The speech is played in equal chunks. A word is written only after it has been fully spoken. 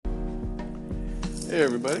Hey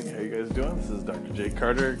everybody, how you guys doing? This is Dr. Jay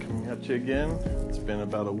Carter coming at you again. It's been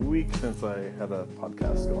about a week since I had a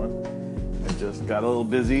podcast going. I just got a little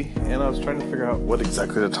busy and I was trying to figure out what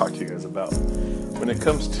exactly to talk to you guys about. When it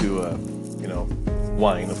comes to,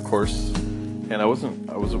 wine, of course, and I wasn't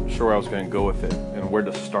sure where I was going to go with it and where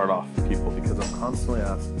to start off people because I'm constantly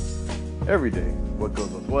asked every day, what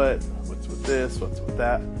goes with what, what's with this, what's with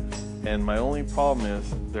that, and my only problem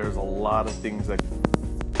is there's a lot of things that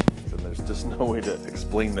there's just no way to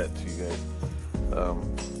explain that to you guys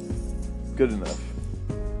good enough.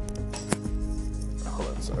 Hold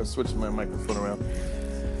on, sorry, I switched my microphone around.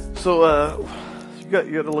 So you got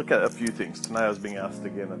to look at a few things. Tonight I was being asked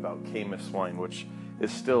again about Caymus wine, which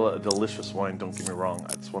is still a delicious wine, don't get me wrong.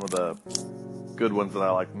 It's one of the good ones that I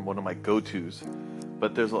like, one of my go-tos.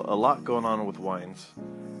 But there's a lot going on with wines.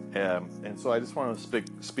 And so I just want to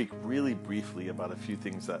speak really briefly about a few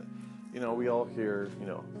things that we all hear,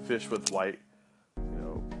 fish with white,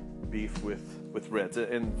 beef with reds.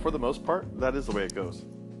 And for the most part, that is the way it goes.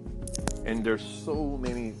 And there's so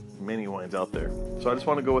many wines out there. So I just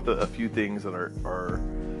want to go with a few things that are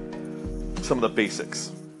some of the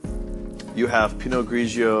basics. You have Pinot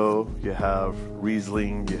Grigio, you have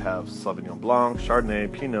Riesling, you have Sauvignon Blanc,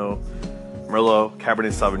 Chardonnay, Pinot, Merlot,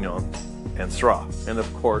 Cabernet Sauvignon, and Syrah. And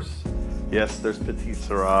of course, yes, there's Petit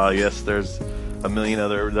Syrah, yes, there's a million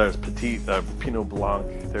there's Pinot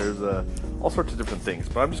Blanc, there's all sorts of different things,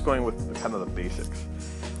 but I'm just going with kind of the basics.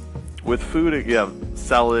 With food, you have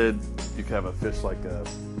salad, you can have a fish like a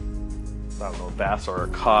bass or a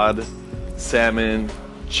cod, salmon,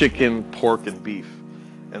 chicken, pork, and beef.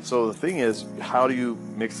 And so the thing is, how do you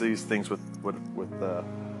mix these things with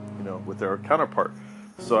their counterpart?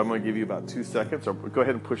 So I'm going to give you about 2 seconds, or go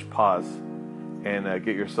ahead and push pause and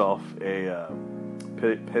get yourself a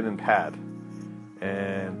pen and pad.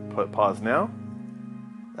 And put pause now.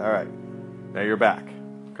 All right, now you're back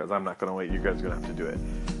because I'm not going to wait. You guys are going to have to do it.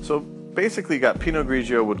 So basically, you got Pinot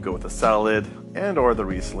Grigio would go with the salad and or the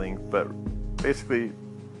Riesling, but basically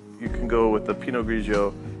you can go with the Pinot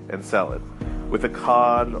Grigio and salad. With the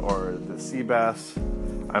cod or the sea bass,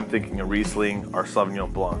 I'm thinking a Riesling or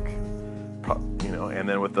Sauvignon Blanc. And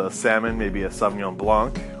then with the salmon, maybe a Sauvignon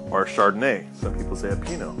Blanc or a Chardonnay. Some people say a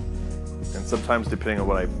Pinot. And sometimes, depending on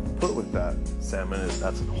what I put with that salmon,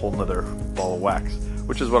 that's a whole nother ball of wax,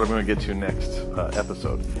 which is what I'm going to get to next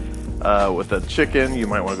episode. With the chicken, you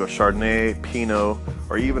might want to go Chardonnay, Pinot,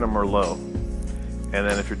 or even a Merlot. And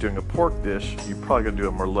then if you're doing a pork dish, you're probably going to do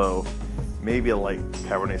a Merlot, maybe a light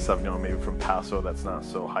Cabernet Sauvignon, maybe from Paso, that's not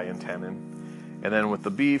so high in tannin. And then with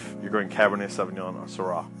the beef, you're going Cabernet Sauvignon or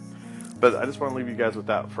Syrah. But I just want to leave you guys with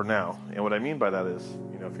that for now. And what I mean by that is,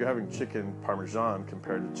 if you're having chicken Parmesan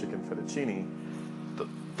compared to chicken fettuccine,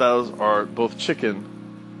 those are both chicken,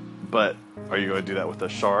 but are you going to do that with a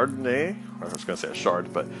Chardonnay? I was going to say a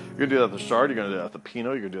Chard, but you're going to do that with the Chard, you're going to do that with the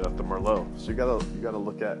Pinot, you're going to do that with the Merlot. So you got to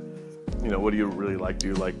look at, what do you really like? Do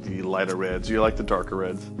you like the lighter reds? Do you like the darker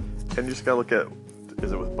reds? And you just got to look at,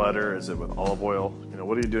 is it with butter? Is it with olive oil?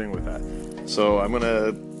 What are you doing with that? So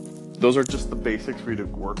those are just the basics for you to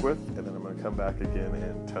work with, and then I'm going to come back again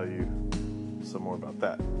and tell you some more about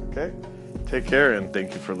that. Okay? Take care, and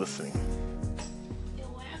thank you for listening. You're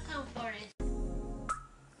welcome for it.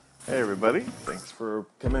 Hey everybody, thanks for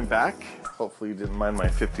coming back. Hopefully you didn't mind my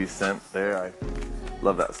 50 cent there. I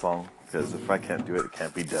love that song, because if I can't do it, it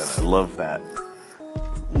can't be done. I love that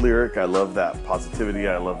lyric, I love that positivity,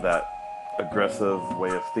 I love that aggressive way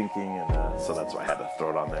of thinking, and so that's why I had to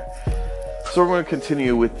throw it on there. So we're going to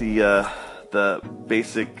continue with the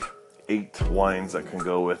basic 8 wines that can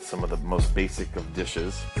go with some of the most basic of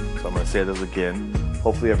dishes. So I'm going to say those again.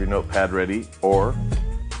 Hopefully you have your notepad ready, or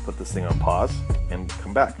put this thing on pause and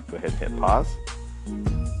come back. Go ahead and hit pause.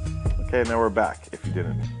 Okay, now we're back. If you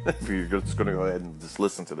didn't, if you're just going to go ahead and just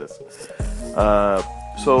listen to this.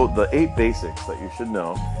 So the 8 basics that you should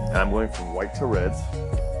know, and I'm going from white to reds: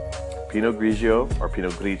 Pinot Grigio, or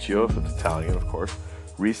Pinot Grigio if it's Italian, of course,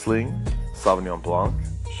 Riesling, Sauvignon Blanc,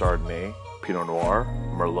 Chardonnay, Pinot Noir,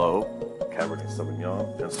 Merlot, Cabernet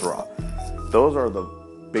Sauvignon, and Syrah. Those are the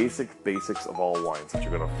basics of all wines that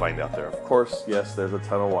you're going to find out there. Of course, yes, there's a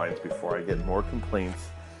ton of wines. Before I get more complaints,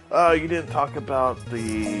 you didn't talk about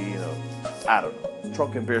the, I don't know,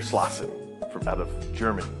 Trockenbeerslassen from out of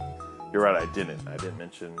Germany. You're right, I didn't. I didn't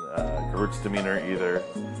mention Gewürztraminer either,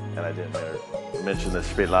 and I didn't mention the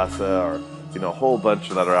Spätlese, or a whole bunch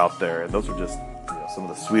that are out there. And those are just some of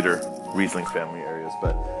the sweeter Riesling family areas,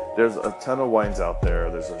 but there's a ton of wines out there.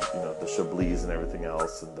 There's the Chablis and everything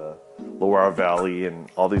else, and the Loire Valley, and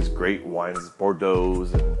all these great wines, Bordeaux,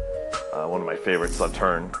 and one of my favorites,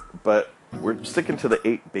 Sauternes. But we're sticking to the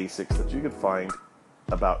 8 basics that you can find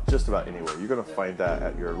just about anywhere. You're going to find that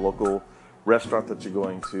at your local restaurant that you're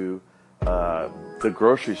going to. The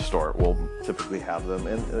grocery store will typically have them,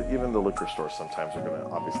 and even the liquor stores sometimes are going to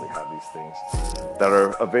obviously have these things that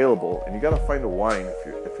are available. And you got to find a wine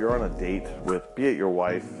if you're on a date with, be it your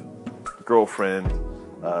wife, girlfriend,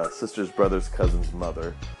 sisters, brothers, cousins,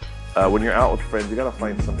 mother. When you're out with friends, you got to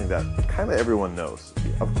find something that kind of everyone knows.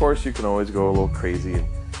 Of course, you can always go a little crazy, and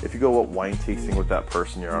if you go wine tasting with that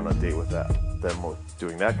person, you're on a date with them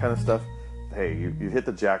doing that kind of stuff. Hey, you hit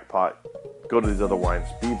the jackpot. Go to these other wines,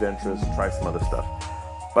 be adventurous, try some other stuff.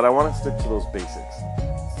 But I want to stick to those basics.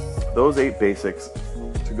 Those 8 basics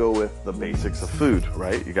to go with the basics of food,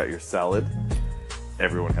 right? You got your salad.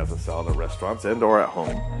 Everyone has a salad at restaurants and or at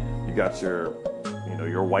home. You got your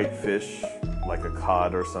white fish, like a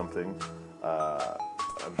cod or something.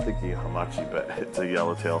 I'm thinking hamachi, but it's a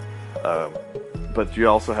yellowtail. But you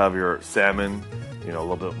also have your salmon, a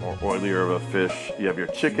little bit more oilier of a fish. You have your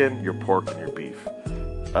chicken, your pork, and your beef.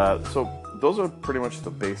 So those are pretty much the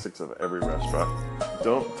basics of every restaurant.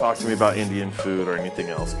 Don't talk to me about Indian food or anything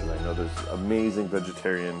else, because I know there's amazing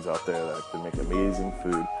vegetarians out there that can make amazing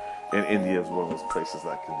food. And India is one of those places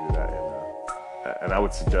that can do that. And I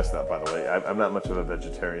would suggest that, by the way. I'm not much of a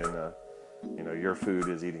vegetarian. Your food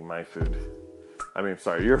is eating my food. I mean,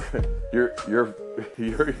 sorry, you're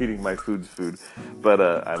eating my food's food. But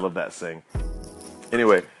I love that saying.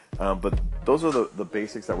 Anyway, but those are the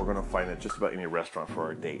basics that we're going to find at just about any restaurant for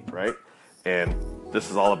our date, right? And this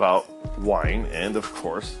is all about wine and, of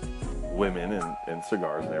course, women and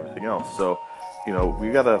cigars and everything else. So, we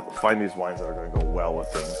got to find these wines that are going to go well with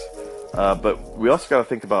things. But we also got to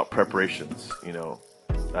think about preparations.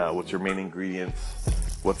 What's your main ingredients?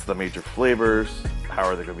 What's the major flavors? How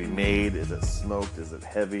are they going to be made? Is it smoked? Is it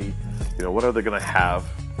heavy? What are they going to have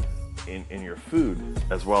in your food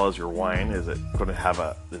as well as your wine? Is it going to have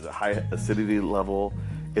is it high acidity level?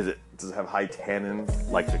 Does it have high tannin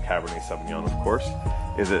like the Cabernet Sauvignon, of course?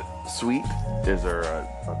 Is it sweet? Is there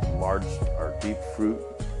a large or deep fruit,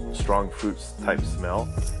 strong fruits type smell?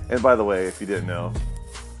 And by the way, if you didn't know,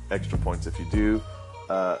 extra points if you do,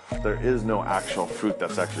 there is no actual fruit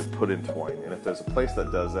that's actually put into wine. And if there's a place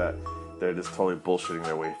that does that, they're just totally bullshitting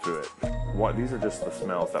their way through it. These are just the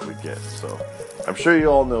smells that we get. So I'm sure you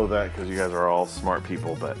all know that because you guys are all smart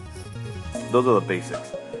people, but those are the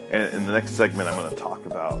basics. And in the next segment, I'm going to talk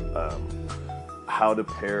about how to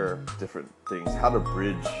pair different things, how to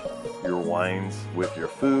bridge your wines with your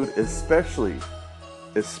food, especially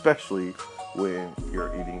when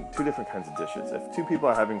you're eating 2 different kinds of dishes. If 2 people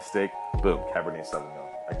are having steak, boom, Cabernet Sauvignon.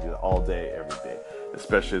 I do that all day, every day,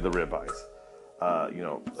 especially the ribeyes.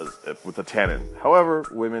 With the tannin. However,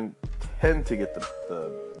 women tend to get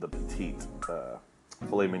the petite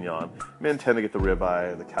filet mignon. Men tend to get the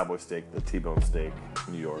ribeye, the cowboy steak, the T-bone steak,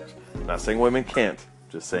 New York's. I'm not saying women can't,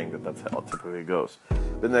 just saying that's how it typically goes.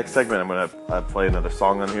 The next segment, I'm going to play another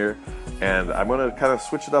song on here, and I'm going to kind of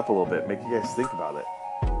switch it up a little bit, make you guys think about it.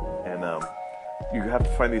 And you have to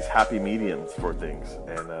find these happy mediums for things,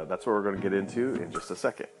 and that's what we're going to get into in just a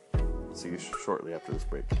second. See you shortly after this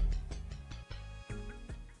break.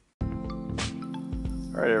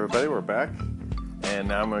 All right, everybody, we're back, and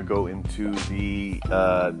now I'm going to go into the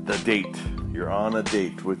date. You're on a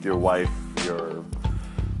date with your wife, your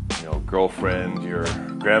girlfriend, your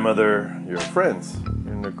grandmother, your friends.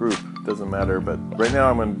 You're in a group. Doesn't matter, but right now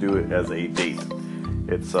I'm going to do it as a date.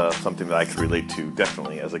 It's something that I can relate to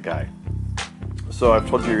definitely as a guy. So I've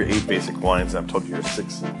told you your 8 basic wines, and I've told you your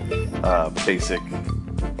 6 basic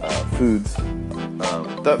foods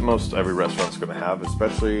that most every restaurant's going to have.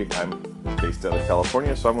 Especially, I'm based out of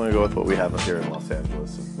California, so I'm going to go with what we have here in Los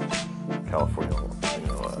Angeles and California,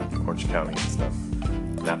 Orange County and stuff,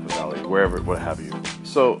 Napa Valley, wherever, what have you.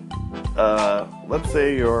 So let's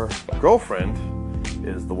say your girlfriend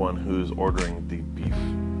is the one who's ordering the beef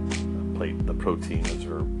plate. The protein is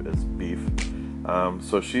beef.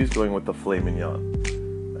 So she's going with the filet mignon.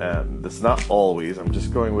 And that's not always. I'm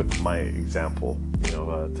just going with my example.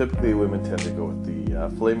 Typically women tend to go with the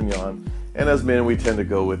filet mignon, and as men we tend to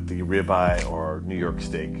go with the ribeye or New York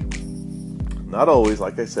steak. Not always,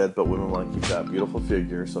 like I said, but women want to keep that beautiful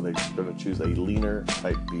figure, so they're going to choose a leaner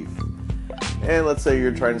type beef. And let's say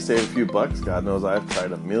you're trying to save a few bucks. God knows I've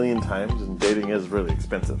tried a million times, and dating is really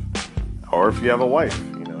expensive. Or if you have a wife,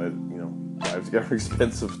 wives get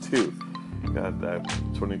expensive too. God, I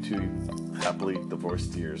have 22 happily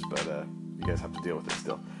divorced years, but you guys have to deal with it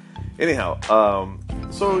still. Anyhow,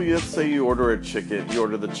 so let's say you order the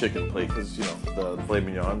chicken plate, because the filet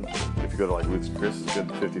mignon, if you go to like Ruth's Chris, is good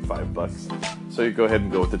 $55. So you go ahead and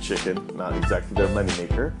go with the chicken, not exactly their money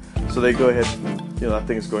maker. So they go ahead and, that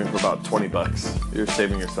thing is going for about 20 bucks. You're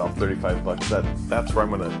saving yourself 35 bucks. That's where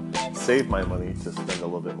I'm going to save my money to spend a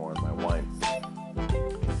little bit more on my wine.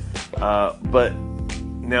 But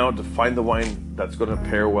now to find the wine that's going to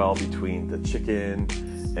pair well between the chicken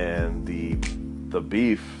and the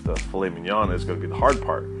beef, the filet mignon, is going to be the hard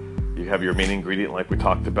part. You have your main ingredient like we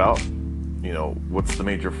talked about. What's the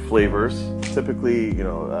major flavors? Typically,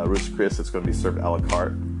 Ruth's Chris, it's going to be served a la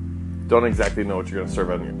carte. Don't exactly know what you're going to serve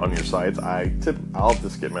on your sides. I'll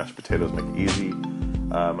just get mashed potatoes, make it easy.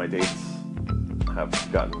 My dates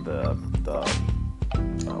have gotten the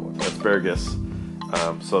asparagus,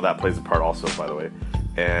 so that plays a part also, by the way.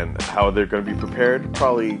 And how they're going to be prepared,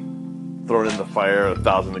 probably thrown in the fire,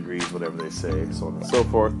 1,000 degrees, whatever they say, so on and so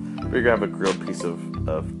forth. But you're going to have a grilled piece of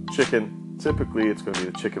chicken. Typically, it's going to be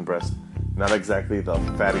the chicken breast. Not exactly the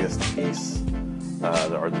fattiest piece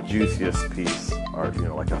or the juiciest piece, or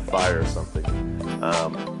like a thigh or something.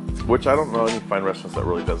 Which I don't know any fine restaurants that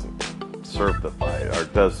really doesn't serve the thigh, or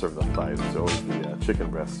does serve the thigh. It's always the chicken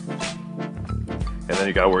breast. And then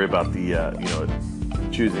you got to worry about the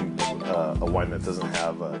choosing a wine that doesn't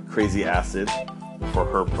have crazy acid for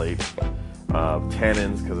her plate.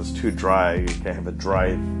 Tannins, because it's too dry. You can't have a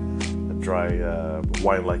dry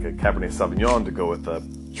wine like a Cabernet Sauvignon to go with a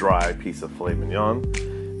dry piece of filet mignon,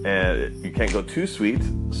 and you can't go too sweet.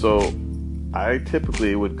 So I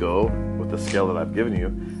typically would go with the scale that I've given you.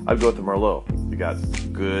 I'd go with the Merlot. You got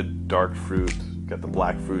good dark fruit, you got the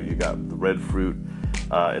black fruit, you got the red fruit.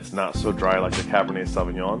 It's not so dry like the Cabernet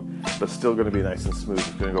Sauvignon, but still going to be nice and smooth. It's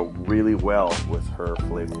going to go really well with her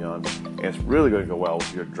filet mignon, and it's really going to go well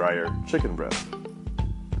with your drier chicken breast.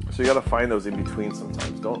 So you got to find those in between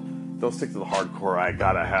sometimes. Don't stick to the hardcore, I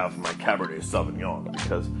gotta have my Cabernet Sauvignon,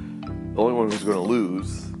 because the only one who's going to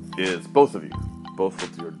lose is both of you, both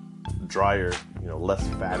with your drier, less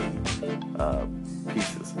fatty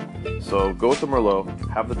pieces. So go with the Merlot,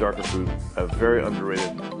 have the darker fruit, a very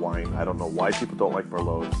underrated wine. I don't know why people don't like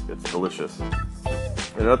Merlot, it's delicious.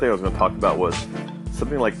 Another thing I was going to talk about was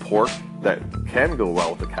something like pork that can go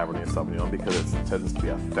well with the Cabernet Sauvignon because it tends to be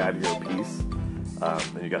a fattier piece.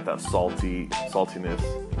 And you got that saltiness,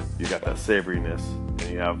 you got that savoriness,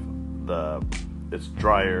 and you have it's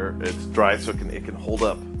dry so it can hold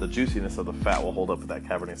up, the juiciness of the fat will hold up with that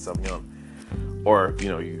Cabernet Sauvignon. Or,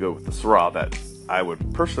 you go with the Syrah that I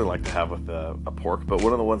would personally like to have with a pork, but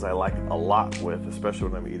one of the ones I like a lot with, especially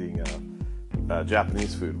when I'm eating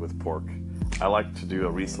Japanese food with pork, I like to do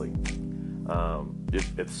a Riesling.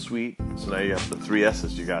 It's sweet, so now you have the three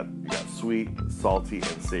S's. You got sweet, salty,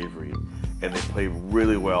 and savory, and they play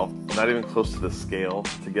really well. Not even close to the scale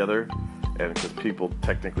together, and because people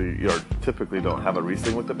typically don't have a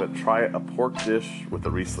Riesling with it, but try a pork dish with a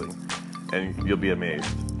Riesling, and you'll be amazed.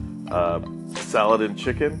 Salad and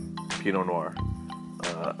chicken, Pinot Noir.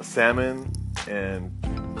 Salmon and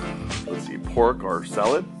pork or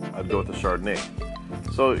salad, I'd go with the Chardonnay.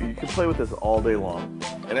 So you can play with this all day long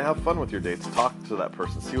and have fun with your dates. Talk to that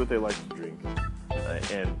person, see what they like to drink,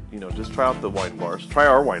 and just try out the wine bars. Try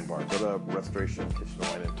our wine bar. Go to Restoration Kitchen and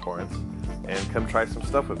Wine in Torrance and come try some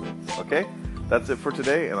stuff with me. Okay, that's it for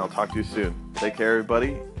today, and I'll talk to you soon. Take care,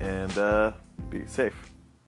 everybody, and be safe.